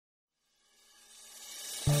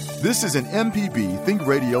This is an MPB Think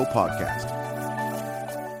Radio podcast.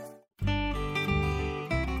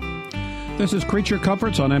 This is Creature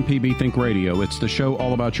Comforts on MPB Think Radio. It's the show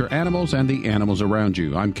all about your animals and the animals around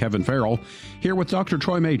you. I'm Kevin Farrell, here with Dr.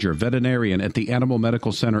 Troy Major, veterinarian at the Animal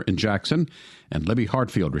Medical Center in Jackson, and Libby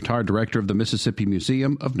Hartfield, retired director of the Mississippi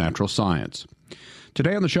Museum of Natural Science.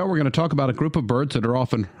 Today on the show, we're going to talk about a group of birds that are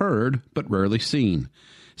often heard but rarely seen.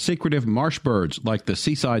 Secretive marsh birds like the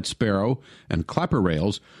seaside sparrow and clapper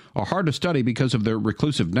rails are hard to study because of their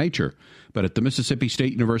reclusive nature, but at the Mississippi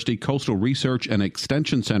State University Coastal Research and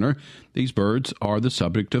Extension Center, these birds are the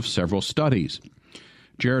subject of several studies.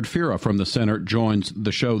 Jared Fira from the center joins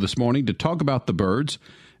the show this morning to talk about the birds,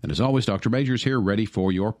 and as always, Dr. Major's here ready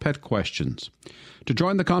for your pet questions. To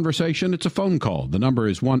join the conversation, it's a phone call. The number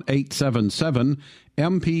is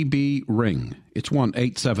 1-877-MPB-RING. It's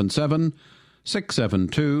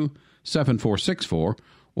 1-877-672-7464,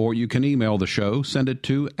 or you can email the show, send it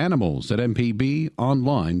to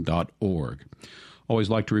animals@mpbonline.org. Always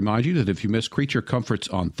like to remind you that if you miss Creature Comforts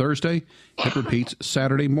on Thursday, it repeats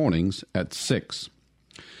Saturday mornings at 6.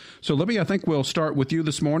 So, Libby, I think we'll start with you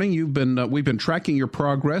this morning. We've been tracking your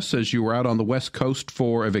progress as you were out on the West Coast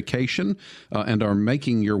for a vacation and are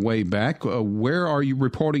making your way back. Where are you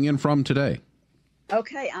reporting in from today?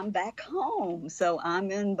 Okay, I'm back home. So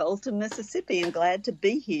I'm in Bolton, Mississippi, and glad to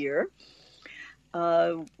be here.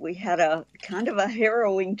 We had a kind of a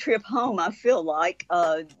harrowing trip home, I feel like.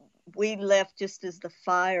 We left just as the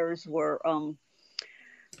fires were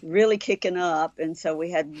really kicking up, and so we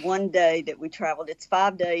had one day that we traveled. It's a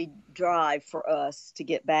 5-day drive for us to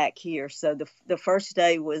get back here. So the first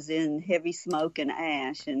day was in heavy smoke and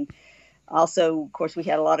ash, and also, of course, we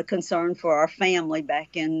had a lot of concern for our family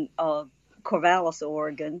back in Corvallis,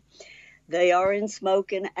 Oregon. They are in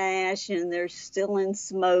smoke and ash, and they're still in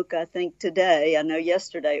smoke, I think, today. I know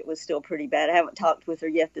yesterday it was still pretty bad. I haven't talked with her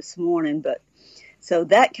yet this morning, but so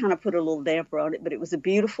that kind of put a little damper on it. But it was a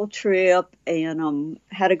beautiful trip and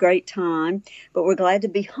had a great time. But we're glad to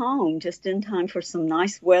be home just in time for some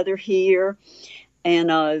nice weather here.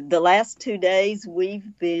 And the last 2 days,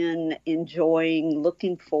 we've been enjoying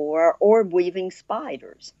looking for orb weaving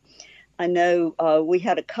spiders. I know we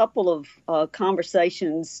had a couple of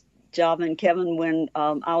conversations, Java and Kevin, when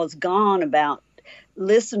I was gone, about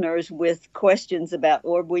listeners with questions about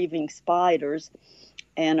orb weaving spiders.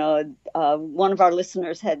 And one of our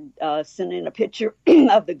listeners had sent in a picture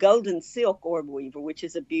of the golden silk orb weaver, which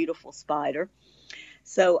is a beautiful spider.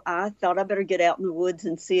 So I thought I better get out in the woods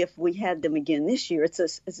and see if we had them again this year. It's a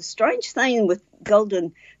strange thing with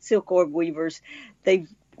golden silk orb weavers. They've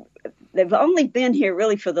only been here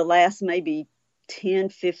really for the last maybe 10,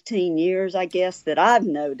 15 years, I guess, that I've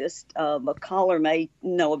noticed. A caller may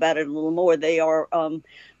know about it a little more. They are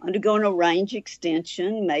undergoing a range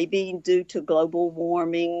extension, maybe due to global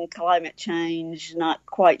warming, climate change, not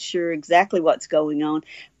quite sure exactly what's going on,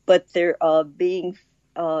 but they're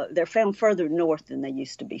found further north than they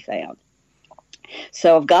used to be found.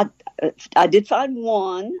 So I did find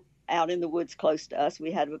one out in the woods close to us.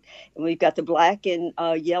 We've got the black and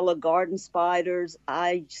yellow garden spiders.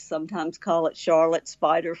 I sometimes call it Charlotte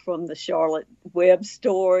spider from the Charlotte Web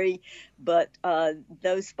story, but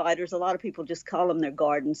those spiders, a lot of people just call them their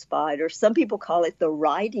garden spiders. Some people call it the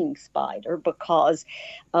riding spider because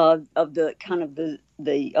of the kind of the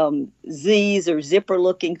Z's or zipper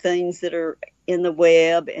looking things that are in the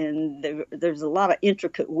web, and there's a lot of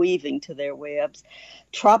intricate weaving to their webs.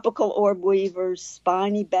 Tropical orb weavers,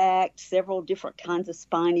 spiny backed, several different kinds of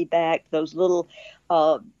spiny backed, those little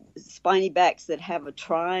spiny backs that have a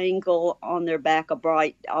triangle on their back, a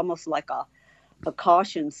bright, almost like a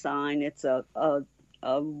caution sign. It's a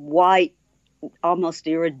white, almost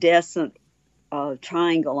iridescent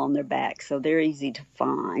triangle on their back, so they're easy to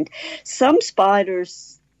find. Some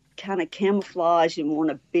spiders kind of camouflage and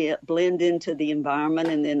want to blend into the environment,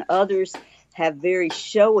 and then others have very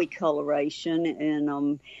showy coloration,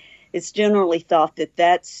 and it's generally thought that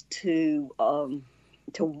that's to a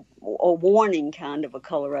warning kind of a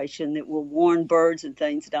coloration that will warn birds and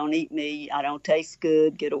things, don't eat me, I don't taste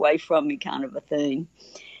good, get away from me kind of a thing.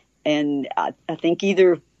 And I think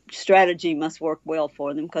either strategy must work well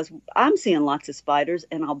for them, because I'm seeing lots of spiders,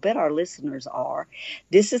 and I'll bet our listeners are.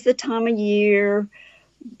 This is the time of year.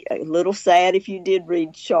 A little sad if you did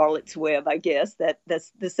read Charlotte's Web, I guess.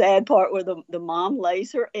 That's the sad part, where the mom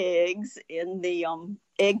lays her eggs in the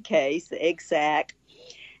egg case, the egg sac.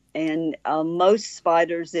 And most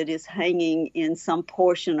spiders, it is hanging in some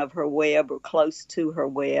portion of her web or close to her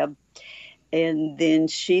web. And then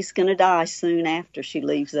she's going to die soon after she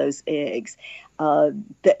leaves those eggs.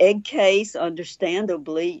 The egg case,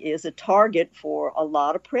 understandably, is a target for a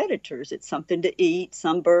lot of predators. It's something to eat.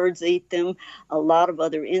 Some birds eat them. A lot of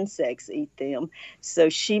other insects eat them. So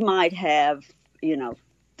she might have,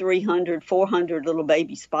 300, 400 little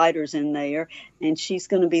baby spiders in there, and she's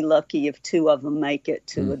going to be lucky if 2 of them make it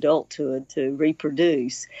to adulthood to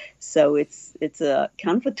reproduce. So it's a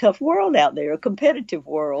kind of a tough world out there, a competitive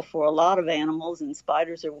world for a lot of animals, and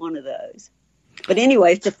spiders are one of those. But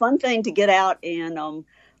anyway, it's a fun thing to get out and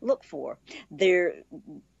look for. They're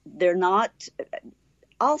not.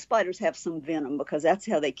 All spiders have some venom because that's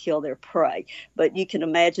how they kill their prey. But you can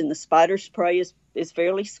imagine the spider's prey is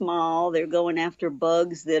fairly small. They're going after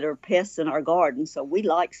bugs that are pests in our garden. So we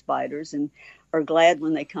like spiders and are glad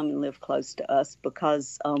when they come and live close to us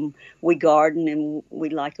because we garden and we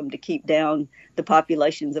like them to keep down the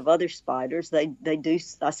populations of other spiders. They do.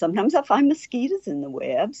 Sometimes I find mosquitoes in the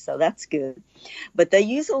web, so that's good. But they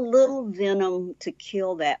use a little venom to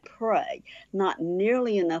kill that prey, not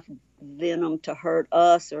nearly enough venom to hurt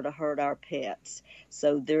us or to hurt our pets.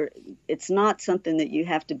 So it's not something that you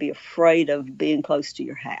have to be afraid of being close to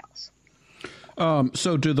your house.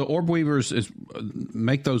 So do the orb weavers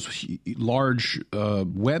make those large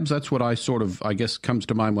webs? That's what I guess comes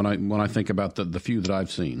to mind when I think about the few that I've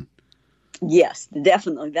seen. Yes,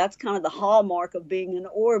 definitely. That's kind of the hallmark of being an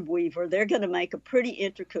orb weaver. They're going to make a pretty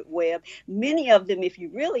intricate web. Many of them, if you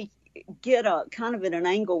really get a kind of at an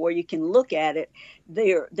angle where you can look at it,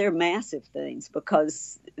 they're massive things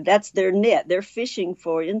because that's their net. They're fishing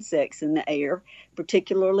for insects in the air,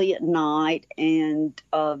 particularly at night, and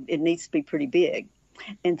it needs to be pretty big.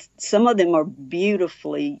 And some of them are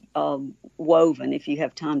beautifully woven if you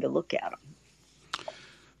have time to look at them.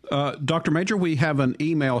 Dr. Major, we have an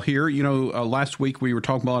email here. Last week we were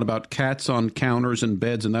talking a lot about cats on counters and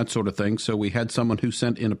beds and that sort of thing. So we had someone who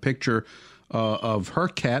sent in a picture of her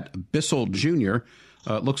cat, Bissell Jr.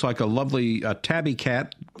 Looks like a lovely tabby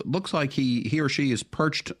cat. Looks like he or she is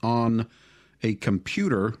perched on a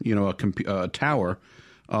computer, a tower,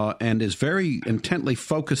 and is very intently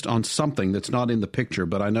focused on something that's not in the picture.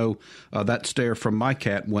 But I know that stare from my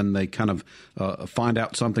cat when they kind of find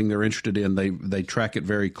out something they're interested in, they track it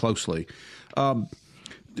very closely.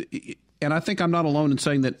 And I think I'm not alone in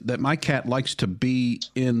saying that my cat likes to be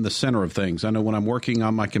in the center of things. I know when I'm working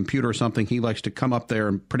on my computer or something, he likes to come up there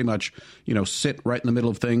and pretty much, sit right in the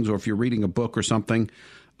middle of things. Or if you're reading a book or something,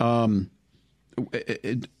 I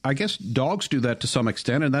guess dogs do that to some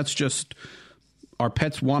extent, and that's just our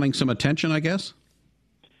pets wanting some attention, I guess.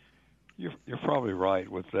 You're probably right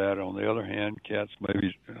with that. On the other hand, cats,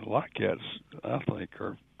 maybe a lot of cats, I think,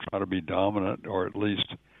 are trying to be dominant or at least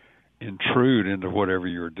intrude into whatever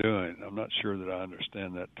you're doing. I'm not sure that I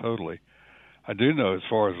understand that totally. I do know as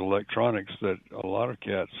far as electronics that a lot of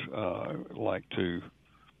cats like to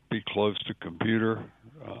be close to computer,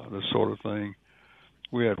 this sort of thing.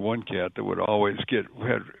 We had one cat that would always we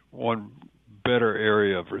had one better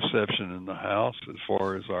area of reception in the house as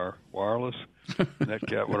far as our wireless. And that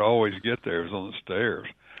cat would always get there. It was on the stairs.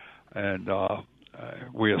 And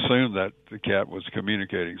we assumed that the cat was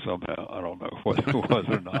communicating somehow. I don't know whether it was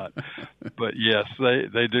or not. But, yes,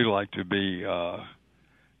 they do like to be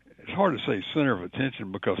it's hard to say center of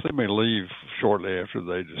attention because they may leave shortly after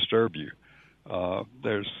they disturb you.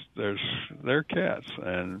 They're cats,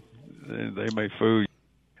 and they may fool you.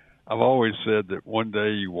 I've always said that one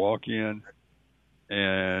day you walk in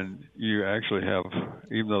and you actually have,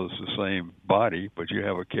 even though it's the same body, but you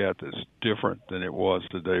have a cat that's different than it was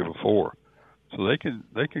the day before. So they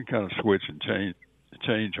can kind of switch and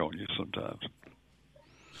change on you sometimes.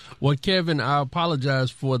 Well, Kevin, I apologize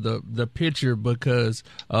for the picture because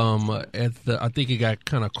I think it got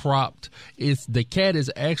kind of cropped. The cat is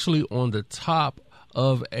actually on the top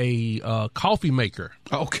of a coffee maker.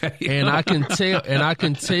 Okay. And I can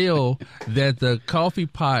tell that the coffee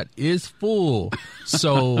pot is full.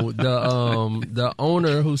 So the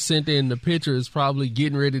owner who sent in the picture is probably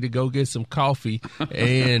getting ready to go get some coffee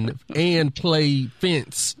and play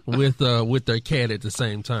fence with their cat at the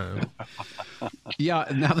same time. Yeah,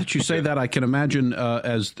 now that you say that, I can imagine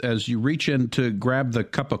as you reach in to grab the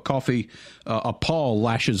cup of coffee, a paw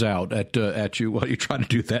lashes out at you while you try to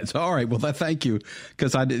do that. So, all right, well, thank you,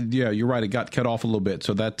 because I did. Yeah, you're right. It got cut off a little bit,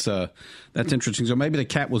 so that's interesting. So maybe the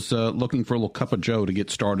cat was looking for a little cup of joe to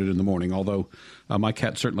get started in the morning. Although my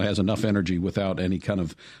cat certainly has enough energy without any kind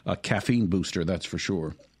of caffeine booster. That's for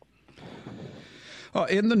sure.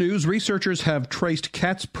 In the news, researchers have traced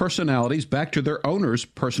cats' personalities back to their owners'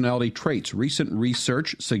 personality traits. Recent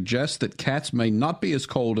research suggests that cats may not be as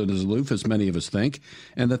cold and as aloof as many of us think,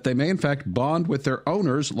 and that they may in fact bond with their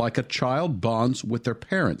owners like a child bonds with their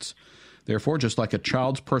parents. Therefore, just like a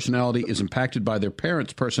child's personality is impacted by their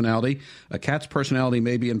parent's personality, a cat's personality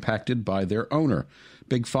may be impacted by their owner.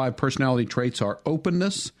 Big 5 personality traits are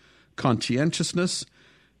openness, conscientiousness,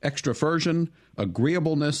 extroversion,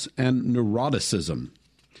 agreeableness, and neuroticism.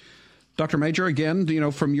 Dr. Major,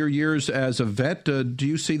 again, from your years as a vet, do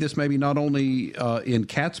you see this maybe not only in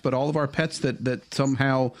cats, but all of our pets that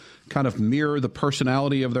somehow kind of mirror the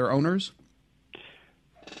personality of their owners?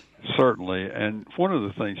 Certainly, and one of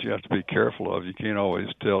the things you have to be careful of, you can't always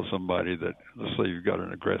tell somebody that, let's say you've got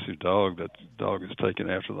an aggressive dog, that the dog is taken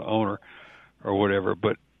after the owner or whatever,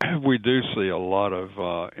 but we do see a lot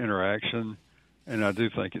of interaction, and I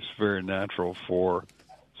do think it's very natural for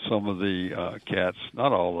some of the cats,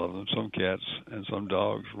 not all of them, some cats and some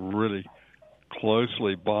dogs really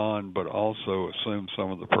closely bond, but also assume some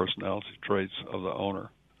of the personality traits of the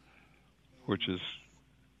owner, which is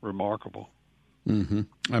remarkable. Mm-hmm.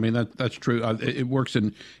 I mean, that's true. It works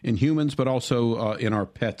in humans, but also in our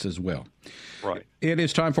pets as well. Right. It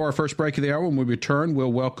is time for our first break of the hour. When we return,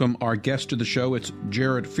 we'll welcome our guest to the show. It's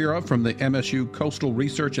Jared Fira from the MSU Coastal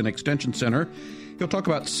Research and Extension Center. He'll talk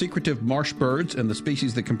about secretive marsh birds and the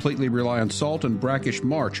species that completely rely on salt and brackish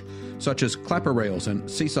marsh, such as clapper rails and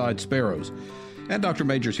seaside sparrows. And Dr.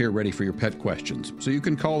 Major's here ready for your pet questions. So you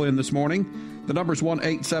can call in this morning. The number's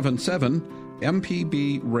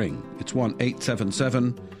 1-877-MPB-RING. It's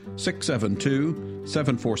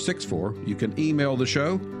 1-877-672-7464. You can email the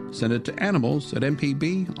show. Send it to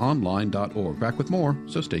animals@mpbonline.org. Back with more,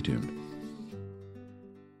 so stay tuned.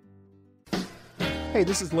 Hey,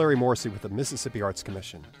 this is Larry Morrissey with the Mississippi Arts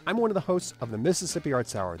Commission. I'm one of the hosts of the Mississippi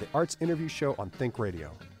Arts Hour, the arts interview show on Think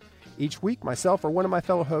Radio. Each week, myself or one of my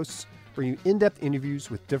fellow hosts bring you in-depth interviews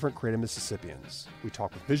with different creative Mississippians. We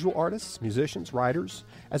talk with visual artists, musicians, writers,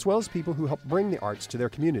 as well as people who help bring the arts to their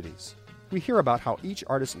communities. We hear about how each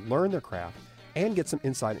artist learned their craft and get some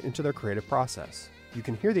insight into their creative process. You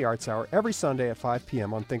can hear the Arts Hour every Sunday at 5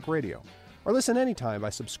 p.m. on Think Radio, or listen anytime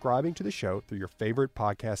by subscribing to the show through your favorite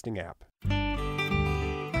podcasting app.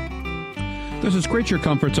 This is Creature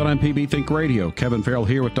Comforts on MPB Think Radio. Kevin Farrell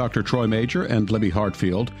here with Dr. Troy Major and Libby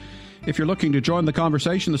Hartfield. If you're looking to join the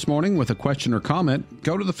conversation this morning with a question or comment,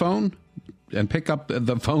 go to the phone and pick up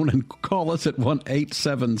the phone and call us at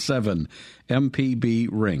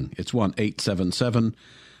 1-877-MPB-RING. It's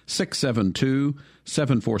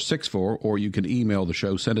 1-877-672-7464, or you can email the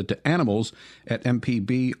show. Send it to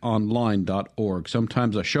animals@mpbonline.org.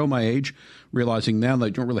 Sometimes I show my age, realizing now that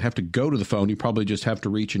you don't really have to go to the phone. You probably just have to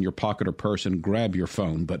reach in your pocket or purse and grab your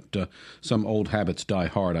phone. But some old habits die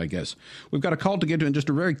hard, I guess. We've got a call to get to, and just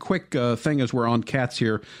a very quick thing as we're on cats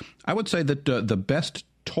here. I would say that the best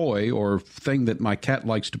toy or thing that my cat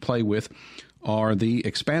likes to play with are the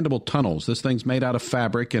expandable tunnels. This thing's made out of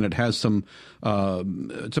fabric, and it has some,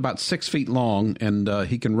 it's about 6 feet long, and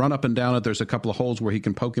he can run up and down it. There's a couple of holes where he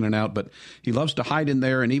can poke in and out, but he loves to hide in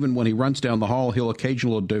there, and even when he runs down the hall, he'll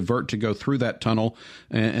occasionally divert to go through that tunnel.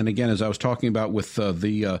 And again, as I was talking about with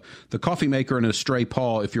the coffee maker and a stray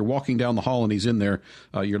paw, if you're walking down the hall and he's in there,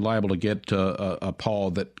 you're liable to get a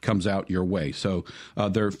paw that comes out your way. So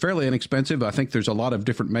they're fairly inexpensive. I think there's a lot of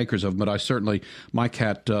different makers of them, but my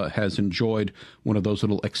cat has enjoyed one of those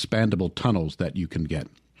little expandable tunnels that you can get.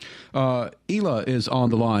 Ela is on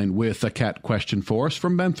the line with a cat question for us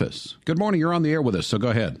from Memphis. Good morning. You're on the air with us, so go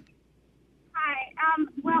ahead. Hi.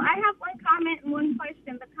 Well, I have one comment and one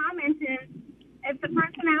question. The comment is, if the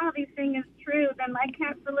personality thing is true, then my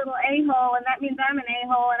cat's a little a-hole, and that means I'm an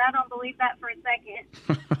a-hole, and I don't believe that for a second.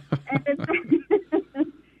 And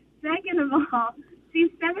second of all,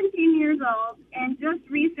 she's 17 years old, and just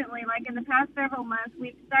recently, like in the past several months,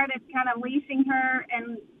 we've started kind of leashing her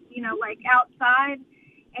and, like outside,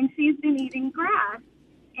 and she's been eating grass.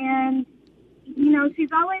 And,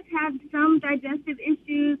 she's always had some digestive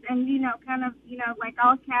issues and, like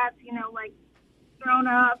all cats, like thrown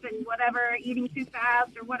up and whatever, eating too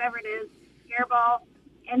fast or whatever it is, hairball.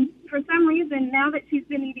 And for some reason, now that she's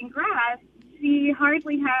been eating grass, she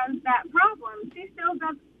hardly has that problem. She still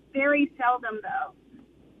does very seldom, though.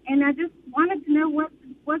 And I just wanted to know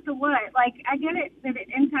what's the what. Like, I get it that it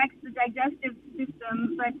impacts the digestive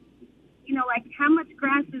system, but, like how much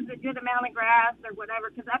grass is a good amount of grass or whatever,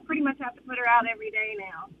 because I pretty much have to put her out every day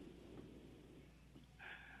now.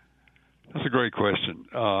 That's a great question.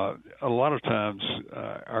 A lot of times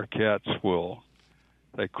our cats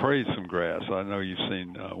they crave some grass. I know you've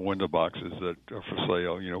seen window boxes that are for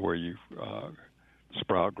sale, where you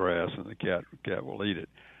sprout grass and the cat will eat it.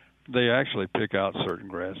 They actually pick out certain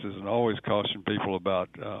grasses, and always caution people about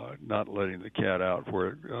not letting the cat out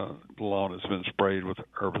where the lawn has been sprayed with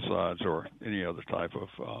herbicides or any other type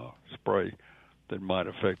of spray that might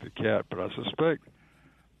affect the cat. But I suspect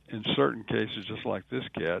in certain cases, just like this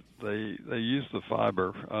cat, they use the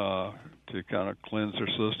fiber to kind of cleanse their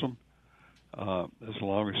system. As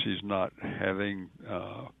long as she's not having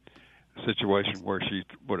a situation where she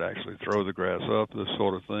would actually throw the grass up, this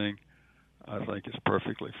sort of thing, I think it's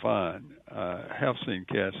perfectly fine. I have seen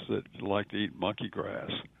cats that like to eat monkey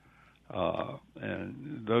grass,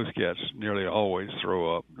 and those cats nearly always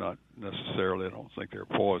throw up. Not necessarily, I don't think they're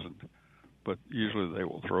poisoned, but usually they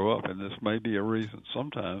will throw up, and this may be a reason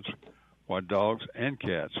sometimes why dogs and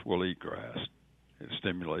cats will eat grass. It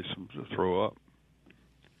stimulates them to throw up.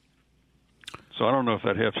 So I don't know if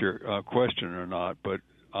that helps your question or not, but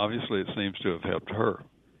obviously it seems to have helped her.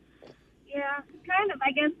 Yeah, kind of.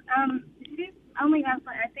 I guess she's only has,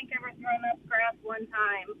 I think, ever thrown up grass one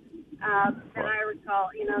time that I recall,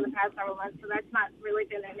 in the past several months, so that's not really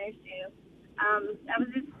been an issue. I was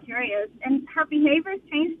just curious. And her behavior's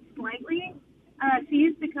changed slightly. She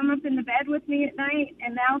used to come up in the bed with me at night,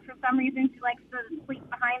 and now for some reason she likes to sleep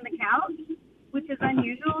behind the couch, which is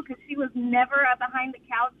unusual because she was never a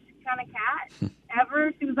behind-the-couch kind of cat,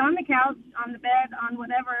 ever. She was on the couch, on the bed, on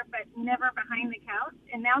whatever, but never behind the couch.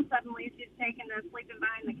 And now suddenly she's taken to sleeping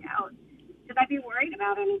behind the couch. Should I be worried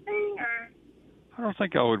about anything? Or I don't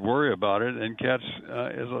think I would worry about it. And cats,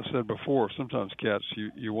 as I said before, sometimes cats,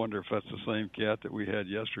 you wonder if that's the same cat that we had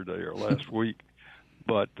yesterday or last week.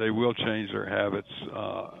 But they will change their habits.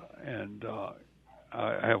 I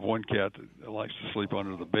have one cat that likes to sleep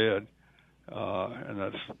under the bed, and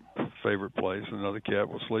that's a favorite place. Another cat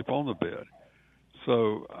will sleep on the bed.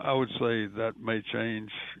 So I would say that may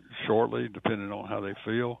change shortly, depending on how they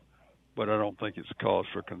feel. But I don't think it's cause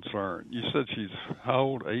for concern. You said she's how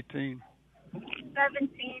old? 18?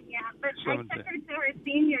 17, yeah. But 17. I took her to her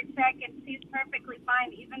senior check, and she's perfectly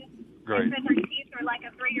fine. Even Great. I said her teeth are like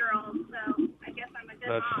a 3-year-old, so I guess I'm a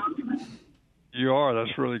good mom. You are.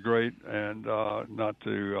 That's really great, and not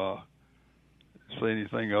to say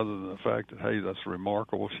anything other than the fact that, hey, that's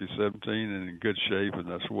remarkable. She's 17 and in good shape,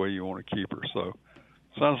 and that's the way you want to keep her. So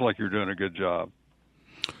sounds like you're doing a good job.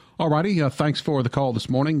 All righty. Thanks for the call this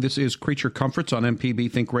morning. This is Creature Comforts on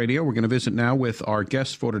MPB Think Radio. We're going to visit now with our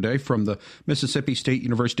guest for today from the Mississippi State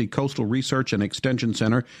University Coastal Research and Extension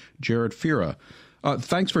Center, Jared Fira.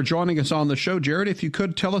 Thanks for joining us on the show, Jared. If you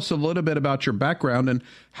could tell us a little bit about your background and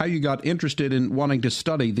how you got interested in wanting to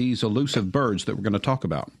study these elusive birds that we're going to talk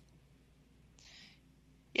about.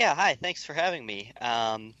 Yeah, hi. Thanks for having me.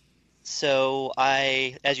 So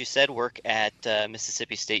I, as you said, work at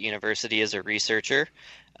Mississippi State University as a researcher.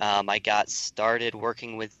 I got started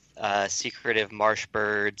working with secretive marsh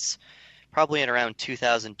birds probably in around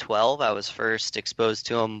 2012. I was first exposed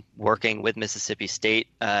to them working with Mississippi State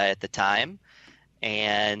at the time.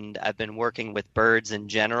 And I've been working with birds in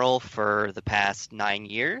general for the past 9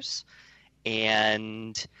 years.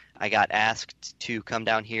 And I got asked to come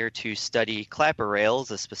down here to study clapper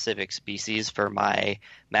rails, a specific species, for my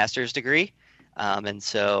master's degree. And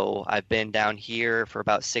so I've been down here for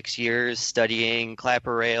about 6 years studying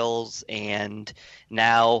clapper rails, and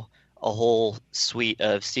now a whole suite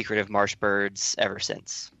of secretive marsh birds ever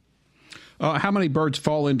since. How many birds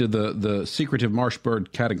fall into the secretive marsh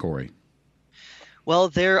bird category? Well,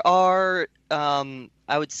 there are,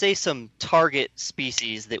 I would say, some target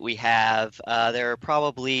species that we have. There are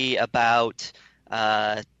probably about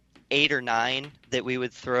 8 or 9 that we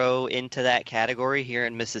would throw into that category here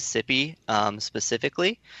in Mississippi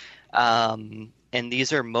specifically. And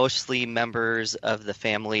these are mostly members of the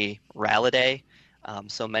family Rallidae.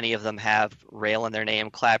 So many of them have rail in their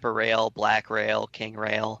name. Clapper rail, black rail, king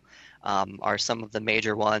rail are some of the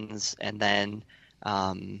major ones. And then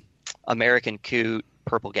American coot,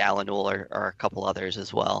 purple gallinule are a couple others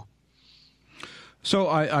as well. So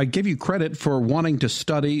I give you credit for wanting to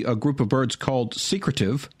study a group of birds called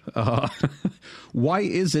secretive. Why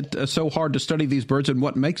is it so hard to study these birds, and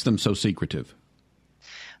what makes them so secretive?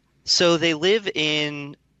 So they live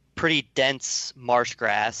in pretty dense marsh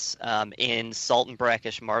grass in salt and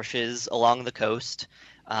brackish marshes along the coast.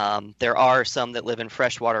 There are some that live in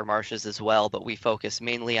freshwater marshes as well, but we focus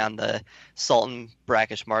mainly on the salt and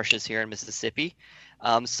brackish marshes here in Mississippi.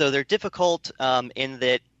 So they're difficult in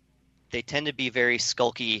that they tend to be very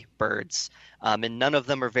skulky birds, and none of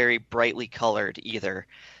them are very brightly colored either.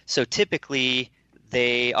 So typically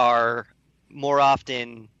they are more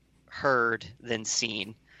often heard than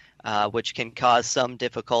seen, which can cause some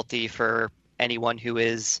difficulty for anyone who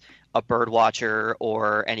is a bird watcher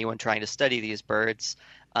or anyone trying to study these birds.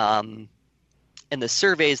 In the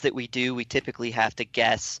surveys that we do, we typically have to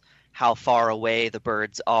guess how far away the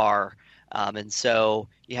birds are. And so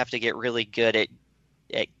you have to get really good at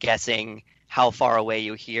guessing how far away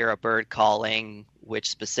you hear a bird calling, which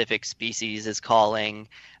specific species is calling,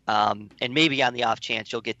 and maybe on the off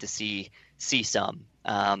chance you'll get to see some.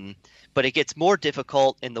 But it gets more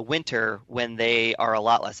difficult in the winter when they are a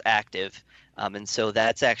lot less active. And so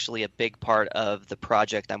that's actually a big part of the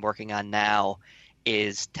project I'm working on now,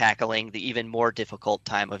 is tackling the even more difficult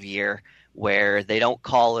time of year where they don't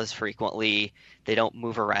call as frequently, they don't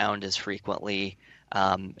move around as frequently,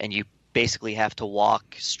 and you basically have to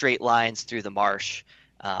walk straight lines through the marsh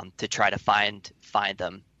to try to find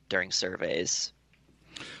them during surveys.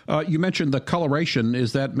 You mentioned the coloration.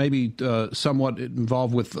 Is that maybe somewhat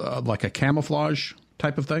involved with like a camouflage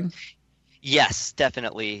type of thing? Yes,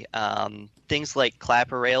 definitely. Things like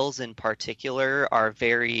clapper rails in particular are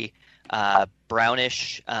very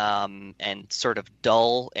brownish and sort of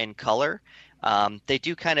dull in color. They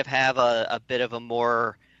do kind of have a bit of a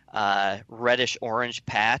more reddish orange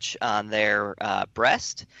patch on their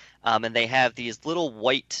breast, and they have these little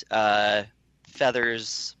white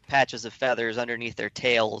patches of feathers underneath their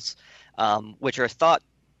tails, which are thought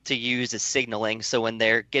to use as signaling. So when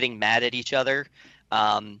they're getting mad at each other,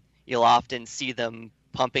 you'll often see them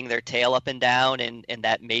pumping their tail up and down, and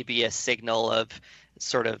that may be a signal of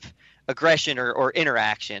sort of aggression or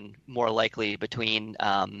interaction, more likely between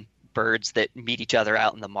birds that meet each other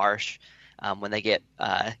out in the marsh when they get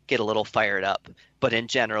a little fired up. But in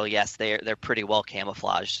general, yes, they're pretty well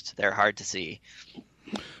camouflaged. They're hard to see.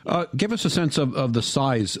 Give us a sense of the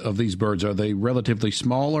size of these birds. Are they relatively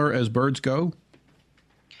smaller as birds go?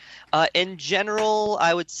 In general,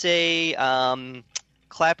 I would say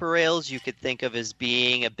clapper rails you could think of as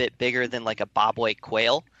being a bit bigger than like a bobwhite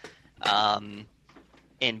quail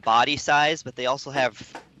in body size, but they also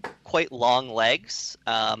have quite long legs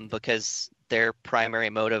because their primary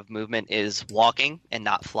mode of movement is walking and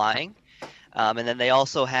not flying. And then they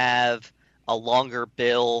also have a longer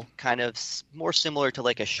bill, kind of more similar to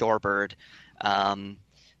like a shorebird.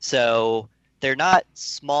 So they're not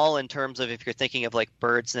small in terms of if you're thinking of like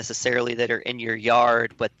birds necessarily that are in your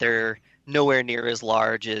yard, but they're nowhere near as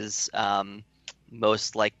large as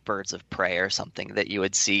most like birds of prey or something that you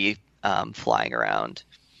would see flying around.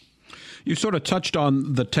 You sort of touched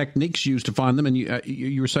on the techniques used to find them, and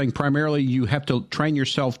you were saying primarily you have to train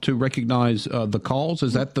yourself to recognize the calls.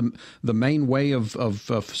 Is that the main way of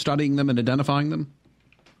studying them and identifying them?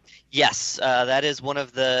 Yes, that is one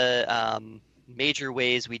of the major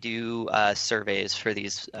ways we do surveys for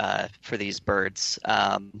these birds.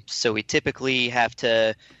 So we typically have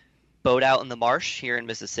to boat out in the marsh here in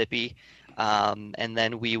Mississippi, and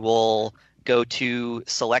then we will go to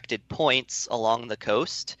selected points along the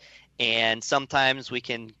coast. And sometimes we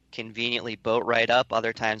can conveniently boat right up.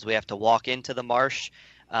 Other times we have to walk into the marsh.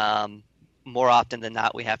 More often than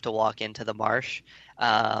not, we have to walk into the marsh.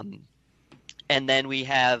 And then we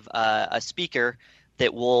have a speaker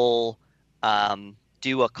that will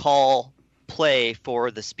do a call play for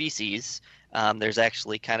the species. There's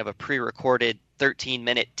actually kind of a pre-recorded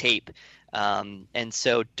 13-minute tape. And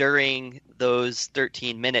so during those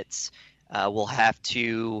 13 minutes, we'll have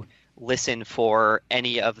to listen for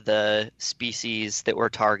any of the species that we're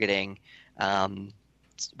targeting,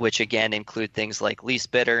 which again include things like least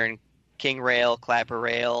bittern, king rail, clapper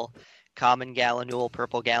rail, common gallinule,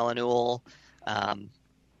 purple gallinule,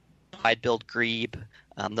 wide-billed grebe.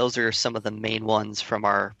 Those are some of the main ones from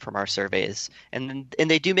our surveys, and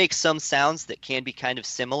they do make some sounds that can be kind of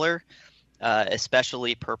similar,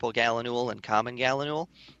 especially purple gallinule and common gallinule.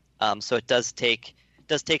 So it does take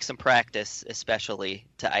some practice, especially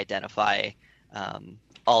to identify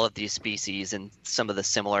all of these species and some of the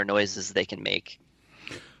similar noises they can make.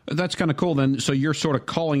 That's kind of cool then. So you're sort of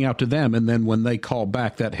calling out to them, and then when they call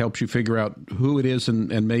back, that helps you figure out who it is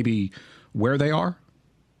and maybe where they are?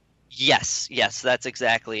 Yes, that's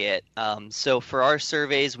exactly it. So for our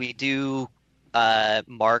surveys, we do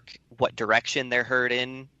mark what direction they're heard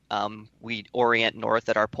in. We orient north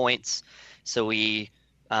at our points. So we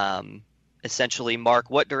essentially mark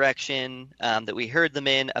what direction that we heard them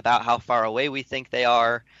in, about how far away we think they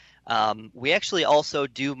are. We actually also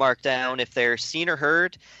do mark down if they're seen or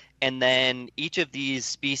heard, and then each of these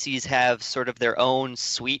species have sort of their own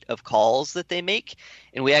suite of calls that they make,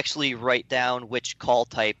 and we actually write down which call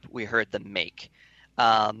type we heard them make.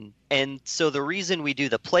 And so the reason we do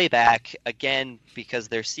the playback, again, because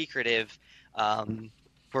they're secretive,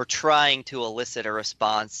 we're trying to elicit a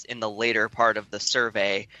response in the later part of the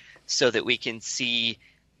survey so that we can see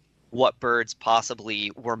what birds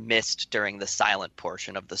possibly were missed during the silent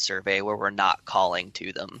portion of the survey where we're not calling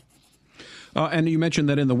to them. And you mentioned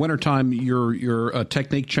that in the wintertime, your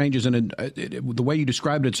technique changes, and the way you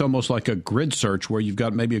described it's almost like a grid search where you've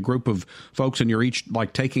got maybe a group of folks and you're each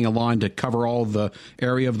like taking a line to cover all the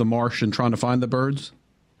area of the marsh and trying to find the birds?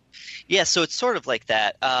 Yeah, so it's sort of like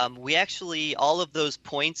that. We actually, all of those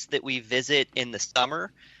points that we visit in the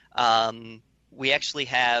summer, we actually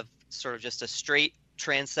have sort of just a straight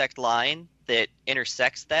transect line that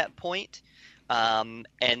intersects that point,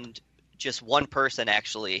 and just one person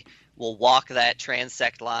actually will walk that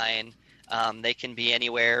transect line. They can be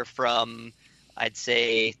anywhere from, I'd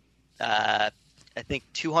say, I think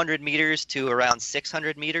 200 meters to around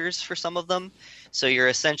 600 meters for some of them. So you're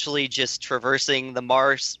essentially just traversing the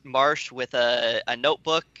marsh with a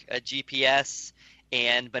notebook, a GPS,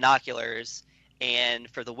 and binoculars. And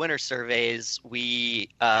for the winter surveys, we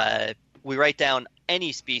write down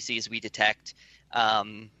any species we detect,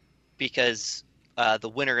 because the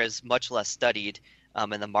winter is much less studied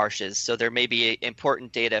in the marshes. So there may be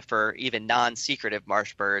important data for even non-secretive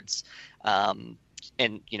marsh birds, and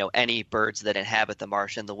any birds that inhabit the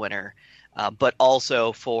marsh in the winter, but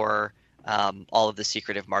also for all of the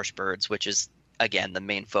secretive marsh birds, which is, again, the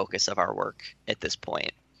main focus of our work at this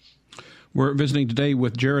point. We're visiting today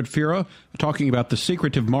with Jared Fira, talking about the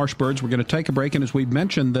secretive marsh birds. We're going to take a break, and as we've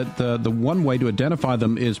mentioned, that the one way to identify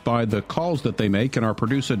them is by the calls that they make, and our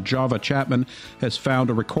producer, Java Chapman, has found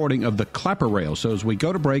a recording of the clapper rail. So as we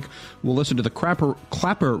go to break, we'll listen to the clapper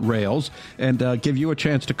rails and give you a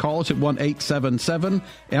chance to call us at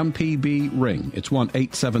 1-877-MPB-RING. It's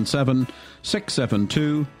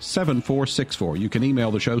 1-877-672-7464. You can email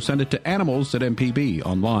the show, send it to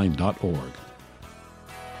animals@mpbonline.org.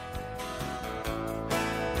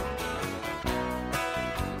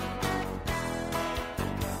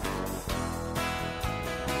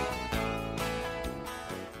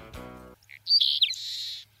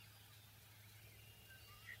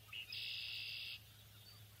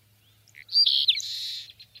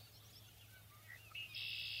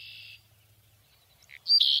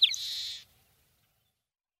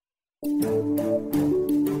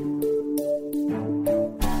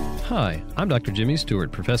 Hi, I'm Dr. Jimmy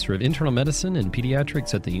Stewart, Professor of Internal Medicine and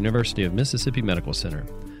Pediatrics at the University of Mississippi Medical Center.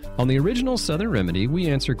 On the original Southern Remedy, we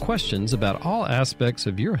answer questions about all aspects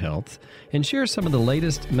of your health and share some of the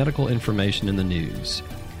latest medical information in the news.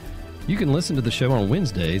 You can listen to the show on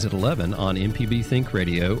Wednesdays at 11 on MPB Think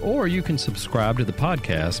Radio, or you can subscribe to the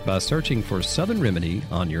podcast by searching for Southern Remedy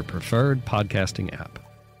on your preferred podcasting app.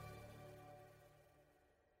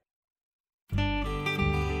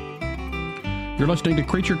 You're listening to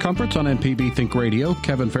Creature Comforts on MPB Think Radio.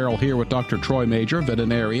 Kevin Farrell here with Dr. Troy Major,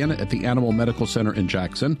 veterinarian at the Animal Medical Center in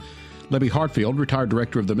Jackson. Libby Hartfield, retired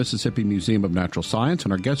director of the Mississippi Museum of Natural Science,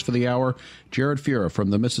 and our guest for the hour, Jared Fira from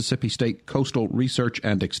the Mississippi State Coastal Research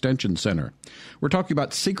and Extension Center. We're talking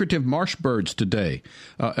about secretive marsh birds today.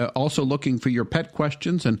 Also looking for your pet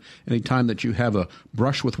questions, and any time that you have a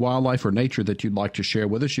brush with wildlife or nature that you'd like to share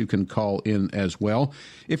with us, you can call in as well.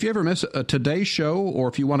 If you ever miss today's show, or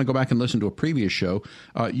if you want to go back and listen to a previous show,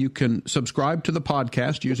 you can subscribe to the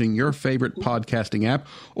podcast using your favorite podcasting app,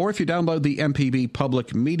 or if you download the MPB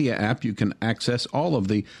Public Media app, you can access all of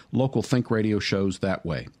the local Think Radio shows that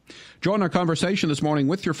way. Join our conversation this morning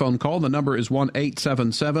with your phone call. The number is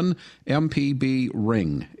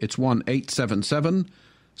 1-877-MPB-RING. It's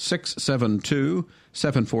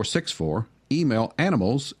 1-877-672-7464. Email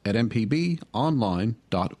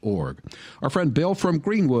animals@mpbonline.org. Our friend Bill from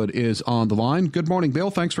Greenwood is on the line. Good morning, Bill.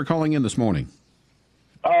 Thanks for calling in this morning.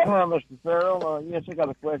 Hi, Mr. Farrell. Yes, I got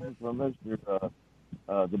a question for Mr.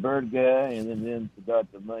 The bird guy, and then to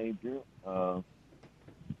Dr. Major.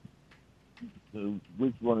 So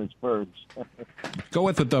which one is first? Go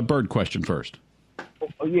with the bird question first.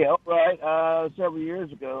 Oh, yeah, right. Several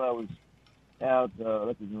years ago, I was out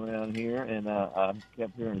looking around here, and I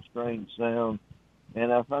kept hearing a strange sound.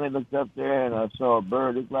 And I finally looked up there, and I saw a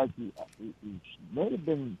bird. It looked like it may have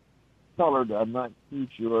been colored. I'm not too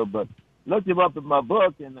sure, but looked him up in my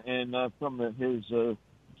book, and from his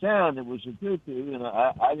sound, it was a cuckoo, and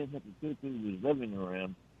I didn't think the cuckoo was living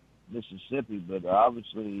around Mississippi, but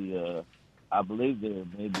obviously I believe there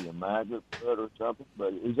may be a migrant bird or something.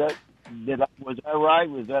 But was I right?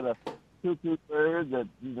 Was that a cuckoo bird that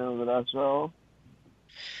I saw?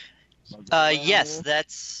 Yes,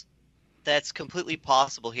 that's completely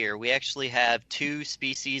possible here. We actually have two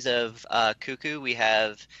species of cuckoo. We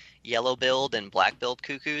have yellow-billed and black-billed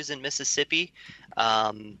cuckoos in Mississippi.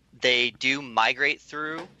 They do migrate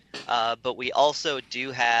through, but we also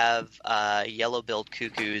do have yellow-billed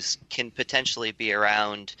cuckoos can potentially be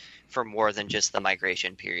around for more than just the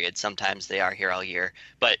migration period. Sometimes they are here all year,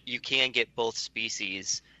 but you can get both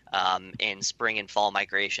species in spring and fall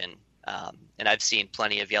migration And I've seen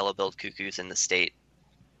plenty of yellow-billed cuckoos in the state.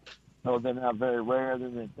 Oh, they're not very rare,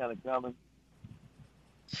 then they're kind of common?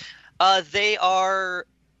 They are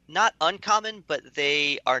not uncommon, but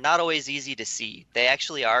they are not always easy to see. They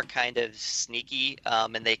actually are kind of sneaky,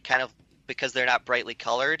 and they kind of, because they're not brightly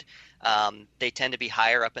colored, they tend to be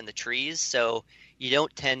higher up in the trees, so you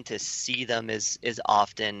don't tend to see them as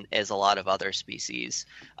often as a lot of other species.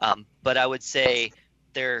 But I would say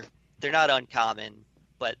they're not uncommon,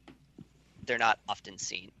 but they're not often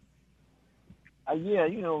seen. Yeah,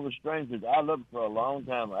 the strangers, I looked for a long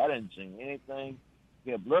time. I didn't see anything.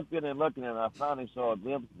 Kept looking and looking, and I finally saw a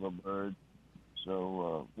glimpse of a bird.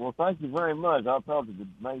 So, well, thank you very much. I'll talk to the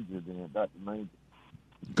Major then, Dr. Major.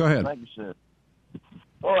 Go ahead. Thank you, sir.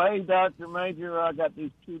 Oh, hey, Dr. Major, I got these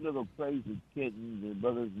two little crazy kittens, they're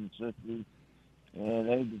brothers and sisters, and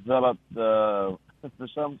they developed a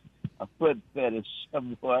foot fetish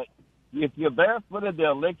somewhat. If you're barefooted,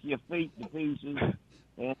 they'll lick your feet to pieces,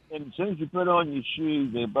 and as soon as you put on your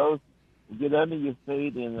shoes, they both get under your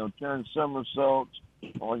feet, and they'll turn somersaults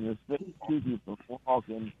on your feet, keep you from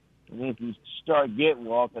walking, and if you start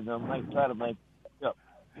walking, they'll try to make it up.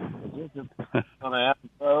 Is this going to happen,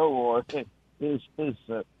 or is this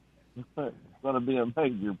going to be a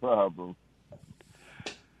major problem?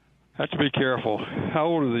 Have to be careful. How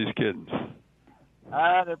old are these kittens?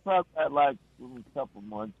 They're probably like a couple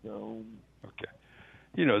months old. Okay.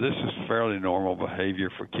 This is fairly normal behavior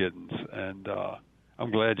for kittens, and I'm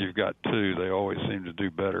glad you've got two. They always seem to do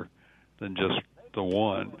better than just the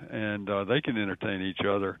one, and they can entertain each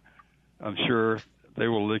other. I'm sure they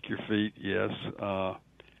will lick your feet, yes,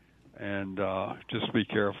 and just be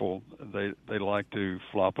careful. They like to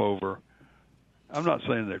flop over. I'm not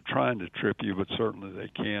saying they're trying to trip you, but certainly they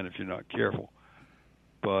can if you're not careful.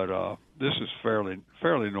 But this is fairly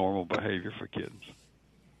normal behavior for kittens.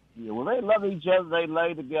 Yeah, well, they love each other. They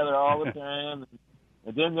lay together all the time,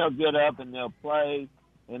 and then they'll get up and they'll play,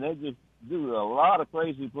 and they just do a lot of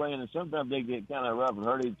crazy playing, and sometimes they get kind of rough and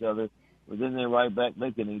hurt each other, but then they're right back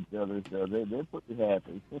licking each other, so they're pretty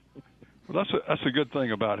happy. Well, that's a good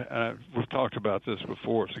thing about we've talked about this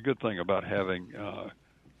before. It's a good thing about having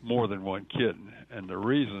more than one kitten, and the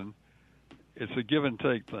reason, it's a give and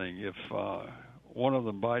take thing. If one of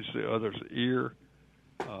them bites the other's ear,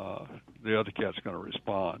 the other cat's going to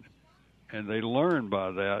respond, and they learn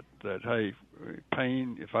by that hey,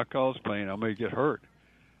 pain. If I cause pain, I may get hurt.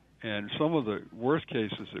 And some of the worst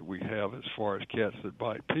cases that we have as far as cats that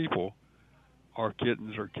bite people are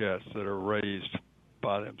kittens or cats that are raised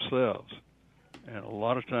by themselves. And a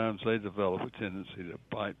lot of times they develop a tendency to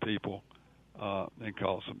bite people and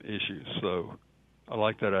cause some issues. So I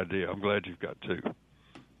like that idea. I'm glad you've got two.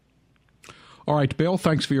 All right, Bill,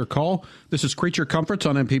 thanks for your call. This is Creature Comforts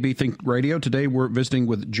on MPB Think Radio. Today we're visiting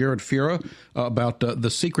with Jared Fura about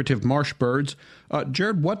the secretive marsh birds.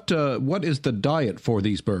 Jared, what is the diet for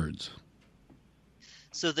these birds?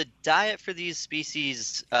 So the diet for these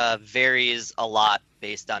species varies a lot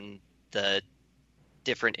based on the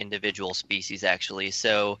different individual species, actually.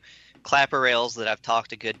 So clapper rails that I've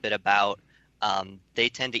talked a good bit about, they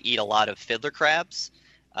tend to eat a lot of fiddler crabs.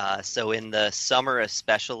 So in the summer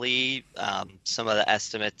especially, some of the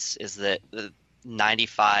estimates is that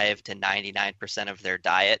 95 to 99% of their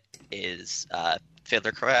diet is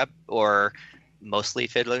fiddler crab, or mostly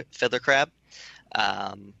fiddler crab.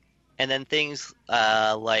 And then things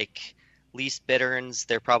like least bitterns,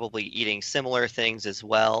 they're probably eating similar things as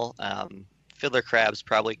well. Fiddler crabs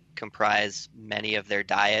probably comprise many of their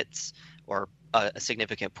diets, or a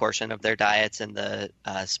significant portion of their diets in the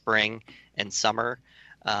spring and summer.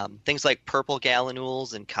 Things like purple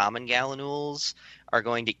gallinules and common gallinules are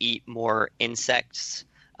going to eat more insects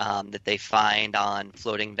that they find on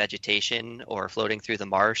floating vegetation or floating through the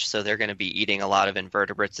marsh. So they're going to be eating a lot of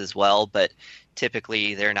invertebrates as well, but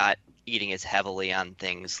typically they're not eating as heavily on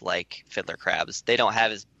things like fiddler crabs. They don't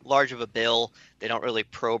have as large of a bill. They don't really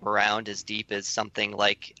probe around as deep as something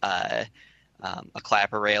like a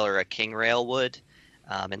clapper rail or a king rail would.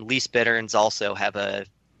 And least bitterns also have a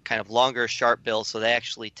kind of longer, sharp bill, so they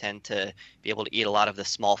actually tend to be able to eat a lot of the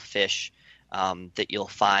small fish that you'll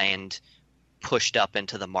find pushed up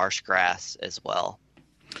into the marsh grass as well.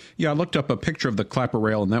 Yeah, I looked up a picture of the clapper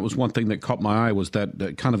rail, and that was one thing that caught my eye, was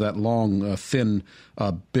that kind of that long, thin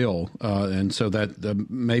bill, and so that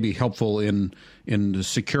may be helpful in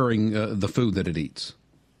securing the food that it eats.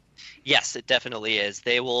 Yes, it definitely is.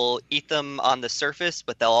 They will eat them on the surface,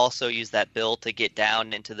 but they'll also use that bill to get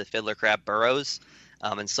down into the fiddler crab burrows,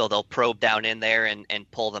 and so they'll probe down in there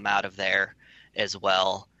and pull them out of there as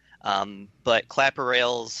well. But clapper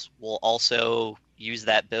rails will also use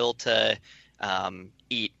that bill to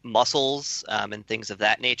eat mussels and things of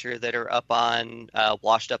that nature that are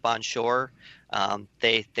washed up on shore.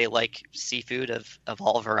 They like seafood of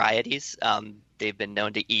all varieties. They've been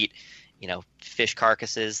known to eat, fish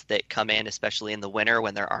carcasses that come in, especially in the winter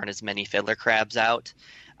when there aren't as many fiddler crabs out,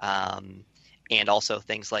 and also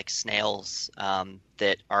things like snails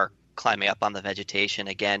that are climbing up on the vegetation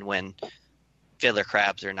again when fiddler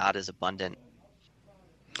crabs are not as abundant.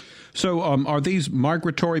 So are these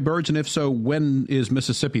migratory birds, and if so, when is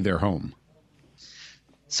Mississippi their home?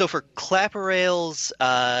 So for clapper rails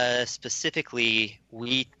specifically,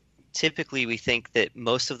 we think that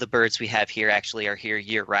most of the birds we have here actually are here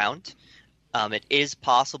year-round. It is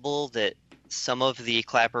possible that some of the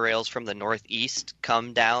clapper rails from the northeast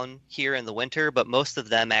come down here in the winter, but most of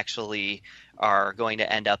them actually are going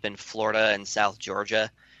to end up in Florida and South Georgia.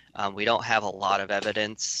 We don't have a lot of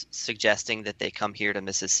evidence suggesting that they come here to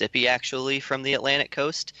Mississippi actually from the Atlantic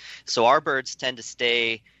coast. So our birds tend to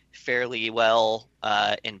stay fairly well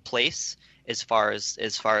in place as far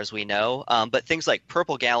as we know. But things like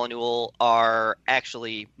purple gallinule are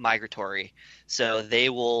actually migratory. So they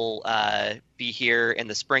will be here in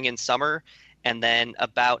the spring and summer. And then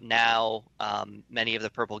about now, many of the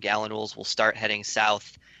purple gallinules will start heading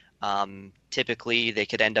south. Typically, they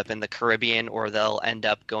could end up in the Caribbean, or they'll end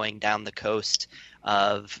up going down the coast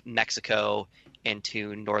of Mexico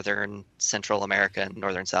into northern Central America and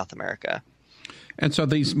northern South America. And so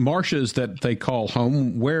these marshes that they call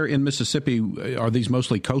home, where in Mississippi are these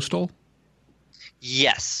mostly coastal?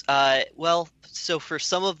 Yes. Well, so for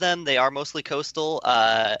some of them, they are mostly coastal.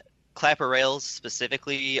 Clapper rails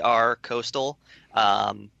specifically are coastal.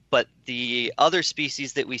 But the other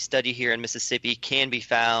species that we study here in Mississippi can be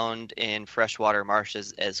found in freshwater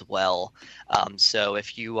marshes as well. So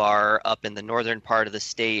if you are up in the northern part of the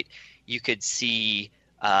state, you could see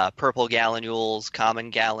purple gallinules,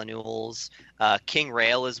 common gallinules. King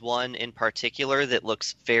rail is one in particular that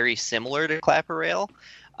looks very similar to clapper rail.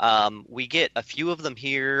 We get a few of them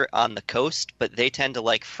here on the coast, but they tend to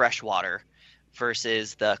like freshwater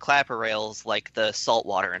versus the clapper rails like the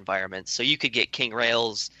saltwater environment. So you could get king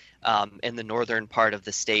rails in the northern part of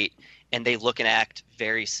the state, and they look and act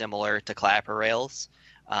very similar to clapper rails.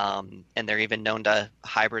 And they're even known to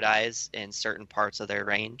hybridize in certain parts of their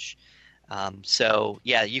range. So,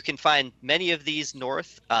 yeah, you can find many of these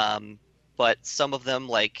north, but some of them,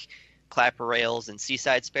 like clapper rails and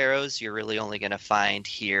seaside sparrows, you're really only going to find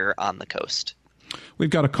here on the coast. We've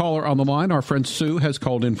got a caller on the line. Our friend Sue has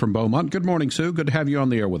called in from Beaumont. Good morning, Sue. Good to have you on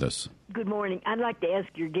the air with us. Good morning. I'd like to ask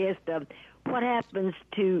your guest, what happens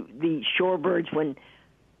to the shorebirds when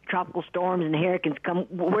tropical storms and hurricanes come?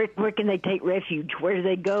 Where can they take refuge? Where do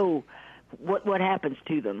they go? What happens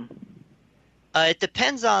to them? It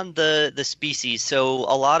depends on the species. So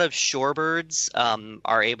a lot of shorebirds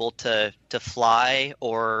are able to fly,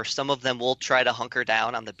 or some of them will try to hunker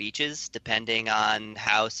down on the beaches depending on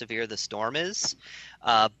how severe the storm is.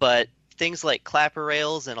 But things like clapper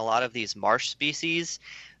rails and a lot of these marsh species,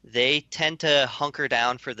 they tend to hunker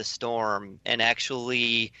down for the storm. And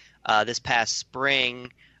actually, this past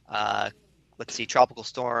spring, Tropical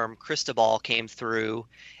Storm Cristobal came through,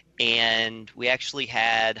 and we actually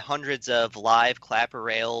had hundreds of live clapper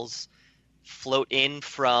rails float in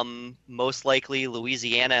from most likely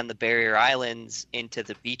Louisiana and the Barrier Islands into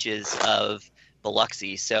the beaches of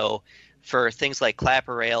Biloxi. So for things like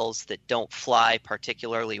clapper rails that don't fly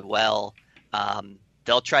particularly well,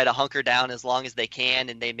 they'll try to hunker down as long as they can,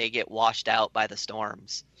 and they may get washed out by the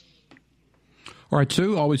storms. All right,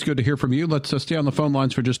 Sue, always good to hear from you. Let's stay on the phone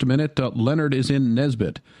lines for just a minute. Leonard is in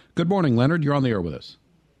Nesbitt. Good morning, Leonard. You're on the air with us.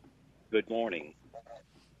 Good morning.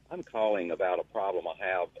 I'm calling about a problem I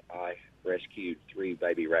have. I rescued 3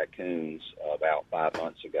 baby raccoons about 5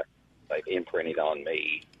 months ago. They've imprinted on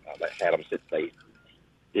me. I've had them since they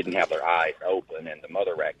didn't have their eyes open, and the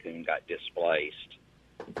mother raccoon got displaced.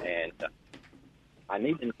 And I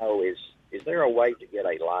need to know, is there a way to get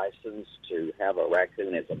a license to have a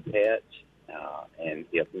raccoon as a pet? And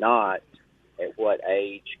if not, at what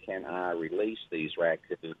age can I release these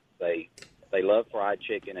raccoons? They love fried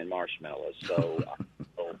chicken and marshmallows, so I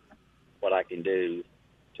don't know what I can do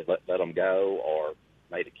to let them go, or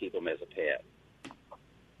maybe to keep them as a pet.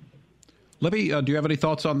 Libby, do you have any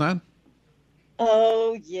thoughts on that?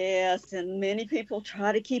 Oh, yes, and many people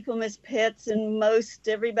try to keep them as pets, and most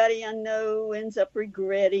everybody I know ends up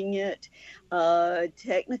regretting it.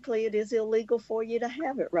 Technically, it is illegal for you to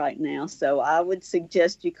have it right now, so I would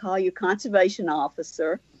suggest you call your conservation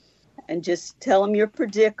officer and just tell them your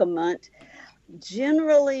predicament.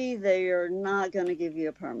 Generally, they are not going to give you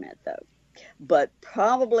a permit, though. But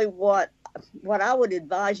probably what what I would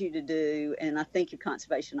advise you to do, and I think your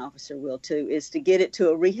conservation officer will too, is to get it to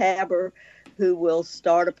a rehabber who will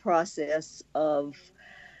start a process of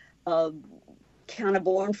kind of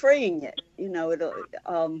born freeing it. You know,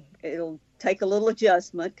 it'll take a little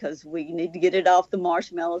adjustment because we need to get it off the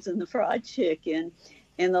marshmallows and the fried chicken.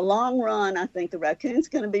 In the long run, I think the raccoon's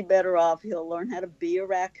going to be better off. He'll learn how to be a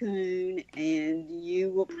raccoon, and you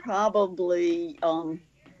will probably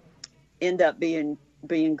end up being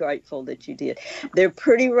grateful that you did. They're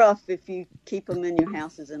pretty rough if you keep them in your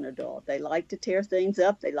house as an adult. They like to tear things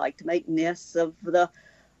up. They like to make nests of the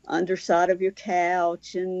underside of your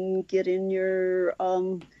couch and get in your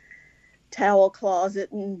towel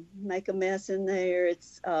closet and make a mess in there.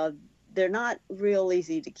 They're not real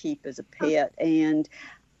easy to keep as a pet. And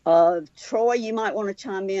Troy, you might want to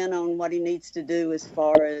chime in on what he needs to do as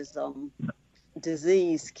far as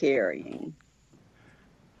disease carrying.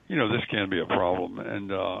 You know, this can be a problem,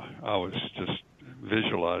 and I was just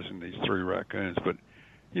visualizing these 3 raccoons, but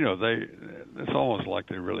you know, it's almost like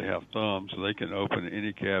they really have thumbs. So they can open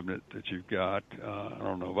any cabinet that you've got. I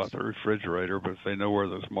don't know about the refrigerator, but if they know where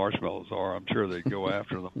those marshmallows are, I'm sure they'd go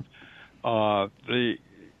after them.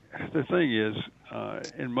 The thing is,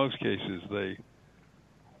 in most cases, I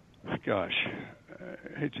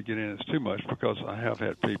hate to get in this too much because I have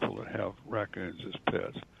had people that have raccoons as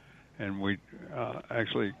pets, and we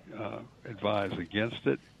actually advise against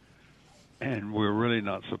it, and we're really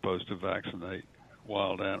not supposed to vaccinate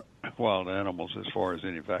wild animals as far as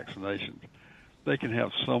any vaccinations. They can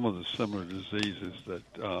have some of the similar diseases that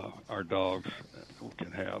our dogs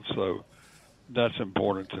can have, so that's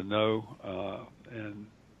important to know, and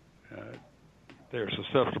they're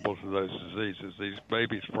susceptible to those diseases. These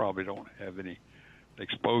babies probably don't have any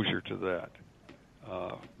exposure to that.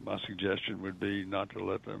 My suggestion would be not to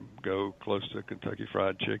let them go close to Kentucky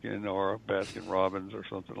Fried Chicken or Baskin Robbins or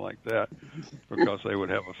something like that, because they would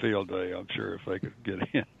have a field day, I'm sure, if they could get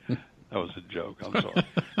in. That was a joke. I'm sorry.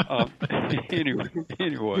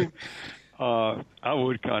 Anyway, I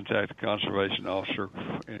would contact the conservation officer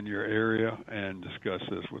in your area and discuss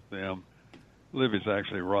this with them. Libby's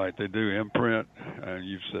actually right. They do imprint, and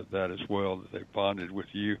you've said that as well, that they bonded with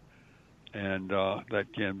you, and that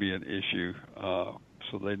can be an issue. So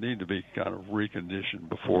they need to be kind of reconditioned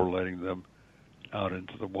before letting them out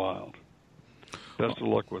into the wild. Best of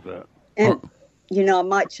luck with that. And, you know, I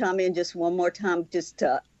might chime in just one more time.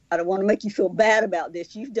 I don't want to make you feel bad about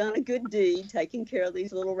this. You've done a good deed taking care of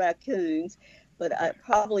these little raccoons, but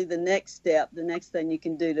probably the next step, the next thing you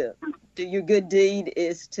can do to do your good deed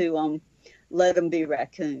is to let them be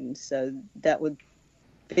raccoons. So that would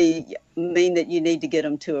mean that you need to get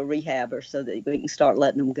them to a rehabber so that we can start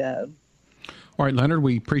letting them go. All right, Leonard,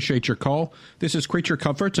 we appreciate your call. This is Creature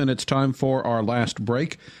Comforts, and it's time for our last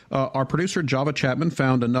break. Our producer, Java Chapman,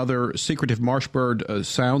 found another secretive marsh bird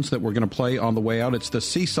sounds that we're going to play on the way out. It's the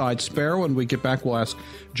seaside sparrow, and when we get back, we'll ask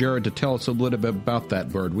Jared to tell us a little bit about that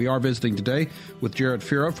bird. We are visiting today with Jared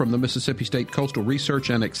Fira from the Mississippi State Coastal Research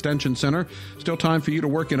and Extension Center. Still time for you to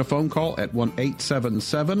work in a phone call at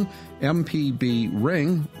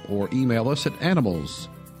 1-877-MPB-RING or email us at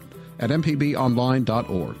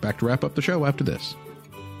animals@mpbonline.org. Back to wrap up the show after this.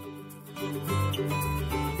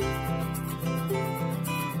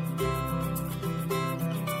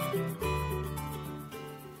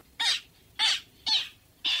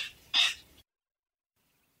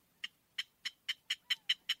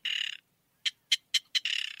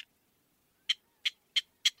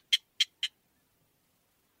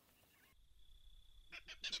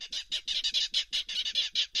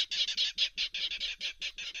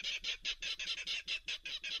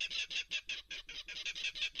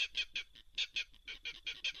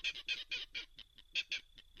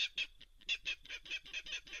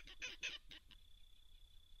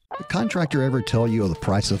 Contractor ever tell you the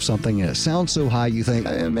price of something and it sounds so high you think,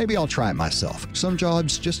 maybe I'll try it myself? Some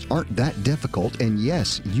jobs just aren't that difficult, and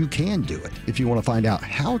yes, you can do it. If you want to find out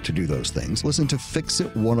how to do those things, listen to Fix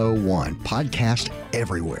It 101, podcast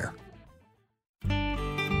everywhere.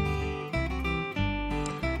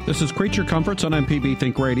 This is Creature Comforts on MPB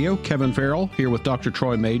Think Radio. Kevin Farrell here with Dr.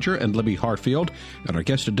 Troy Major and Libby Hartfield, and our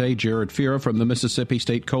guest today, Jared Fira from the Mississippi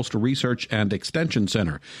State Coastal Research and Extension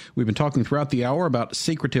Center. We've been talking throughout the hour about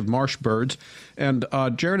secretive marsh birds. And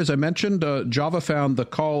Jared, as I mentioned, Java found the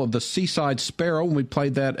call of the seaside sparrow, and we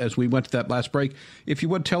played that as we went to that last break. If you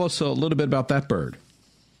would tell us a little bit about that bird.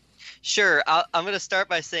 Sure. I'm going to start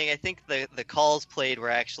by saying I think the calls played were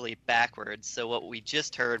actually backwards. So what we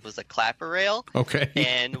just heard was a clapper rail. Okay.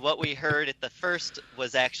 And what we heard at the first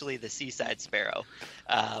was actually the seaside sparrow.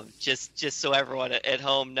 Just so everyone at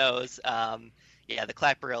home knows. Yeah, the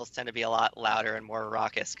clapper-rails tend to be a lot louder and more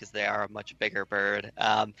raucous because they are a much bigger bird.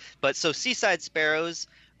 But so seaside sparrows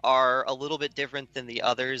are a little bit different than the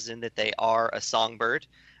others in that they are a songbird.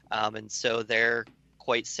 And so they're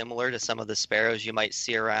quite similar to some of the sparrows you might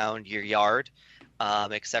see around your yard,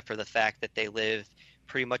 except for the fact that they live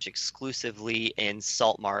pretty much exclusively in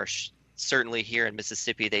salt marsh. Certainly here in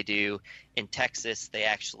Mississippi they do. In Texas, they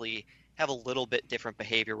actually have a little bit different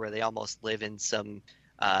behavior where they almost live in some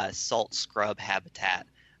salt scrub habitat.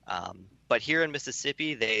 But here in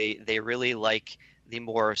Mississippi, they really like the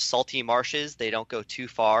more salty marshes. They don't go too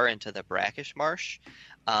far into the brackish marsh.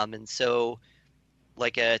 And so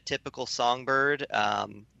like a typical songbird,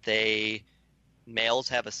 males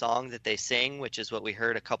have a song that they sing, which is what we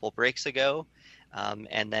heard a couple breaks ago.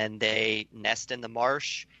 And then they nest in the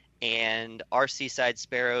marsh. And our seaside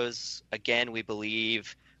sparrows, again, we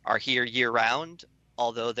believe are here year-round,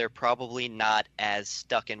 although they're probably not as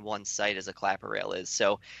stuck in one site as a clapper rail is.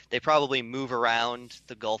 So they probably move around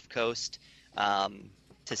the Gulf Coast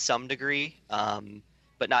to some degree,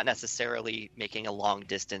 but not necessarily making a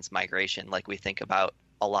long-distance migration like we think about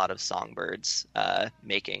a lot of songbirds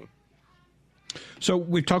making. So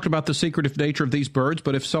we've talked about the secretive nature of these birds,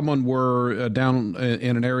 but if someone were down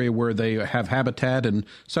in an area where they have habitat and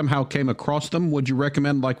somehow came across them, would you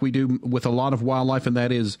recommend, like we do with a lot of wildlife, and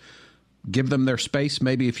that is give them their space?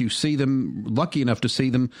 Maybe if you see them, lucky enough to see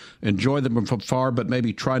them, enjoy them from far, but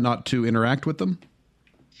maybe try not to interact with them?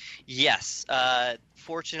 Yes.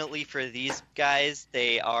 Fortunately for these guys,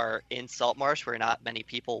 they are in salt marsh where not many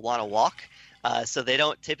people want to walk. So they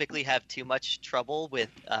don't typically have too much trouble with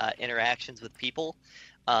interactions with people.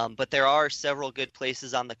 But there are several good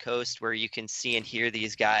places on the coast where you can see and hear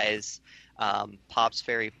these guys. Pops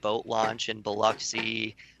Ferry Boat Launch in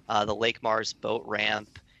Biloxi, the Lake Mars Boat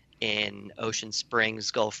Ramp in Ocean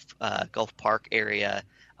Springs, Gulf Park area,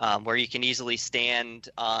 where you can easily stand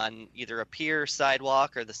on either a pier,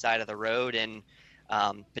 sidewalk, or the side of the road and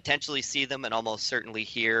potentially see them and almost certainly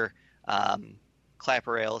hear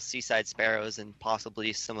clapper rails, seaside sparrows, and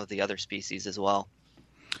possibly some of the other species as well.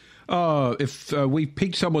 If we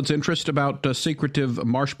piqued someone's interest about secretive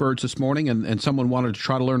marsh birds this morning and someone wanted to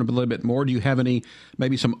try to learn a little bit more, do you have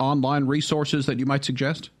maybe some online resources that you might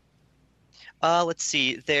suggest? Let's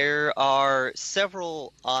see. There are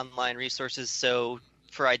several online resources. So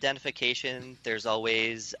for identification, there's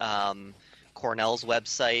always Cornell's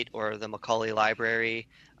website or the Macaulay Library.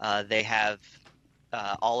 They have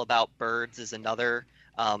All About Birds is another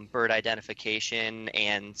bird identification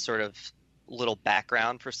and sort of little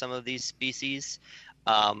background for some of these species.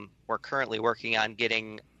 We're currently working on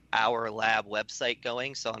getting our lab website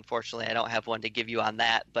going, so unfortunately I don't have one to give you on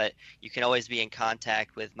that, but you can always be in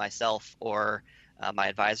contact with myself or my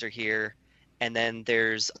advisor here. And then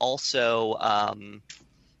there's also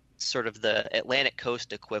sort of the Atlantic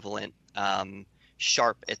Coast equivalent,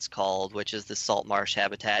 SHARP it's called, which is the Salt Marsh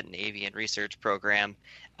Habitat and Avian Research Program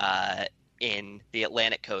in the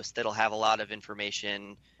Atlantic Coast that'll have a lot of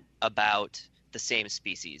information about the same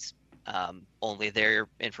species. Only their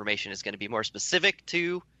information is going to be more specific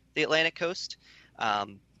to the Atlantic Coast,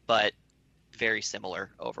 but very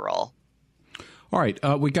similar overall. All right,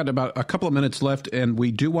 we got about a couple of minutes left, and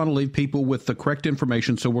we do want to leave people with the correct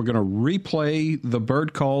information, so we're going to replay the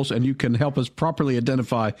bird calls, and you can help us properly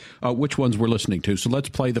identify which ones we're listening to. So let's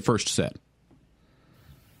play the first set.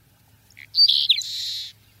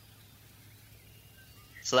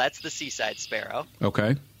 So that's the seaside sparrow.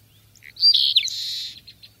 Okay.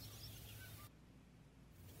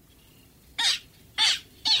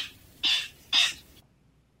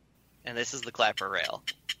 And this is the clapper rail.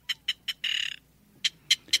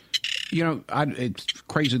 You know, it's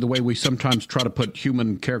crazy the way we sometimes try to put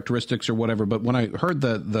human characteristics or whatever, but when I heard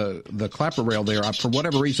the clapper rail there, for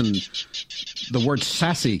whatever reason, the word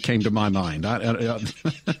sassy came to my mind. Yes,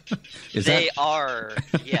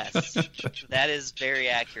 that is very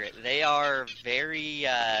accurate. They are very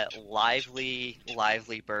lively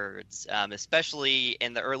birds, especially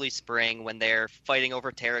in the early spring when they're fighting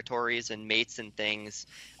over territories and mates and things.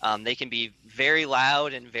 They can be very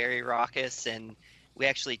loud and very raucous, and we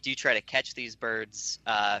actually do try to catch these birds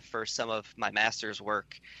for some of my master's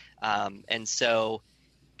work. And so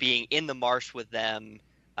being in the marsh with them,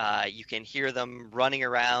 you can hear them running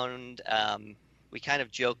around. We kind of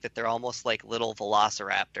joke that they're almost like little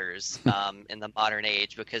velociraptors in the modern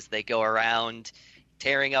age because they go around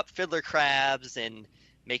tearing up fiddler crabs and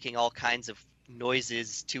making all kinds of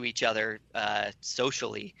noises to each other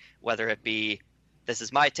socially, whether it be this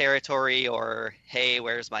is my territory or hey,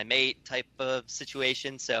 where's my mate type of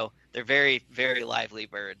situation. So they're very, very lively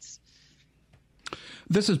birds.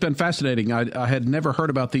 This has been fascinating. I had never heard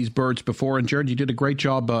about these birds before. And, Jared, you did a great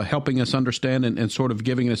job helping us understand and sort of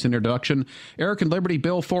giving us an introduction. Eric and Liberty,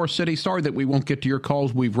 Bill, Forest City, sorry that we won't get to your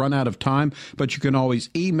calls. We've run out of time. But you can always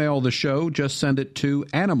email the show. Just send it to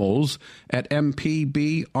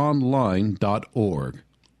animals@mpbonline.org.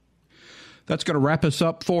 That's going to wrap us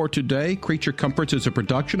up for today. Creature Comforts is a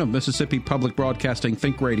production of Mississippi Public Broadcasting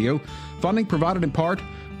Think Radio. Funding provided in part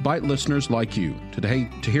by listeners like you. Today,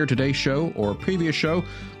 to hear today's show or a previous show,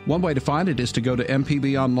 one way to find it is to go to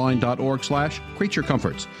mpbonline.org/Creature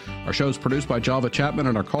Comforts. Our show is produced by Java Chapman,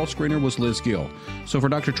 and our call screener was Liz Gill. So for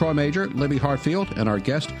Dr. Troy Major, Libby Hartfield, and our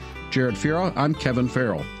guest, Jared Fierro, I'm Kevin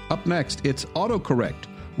Farrell. Up next, it's AutoCorrect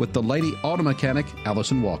with the lady auto mechanic,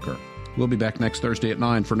 Allison Walker. We'll be back next Thursday at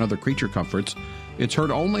 9 for another Creature Comforts. It's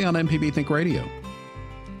heard only on MPB Think Radio.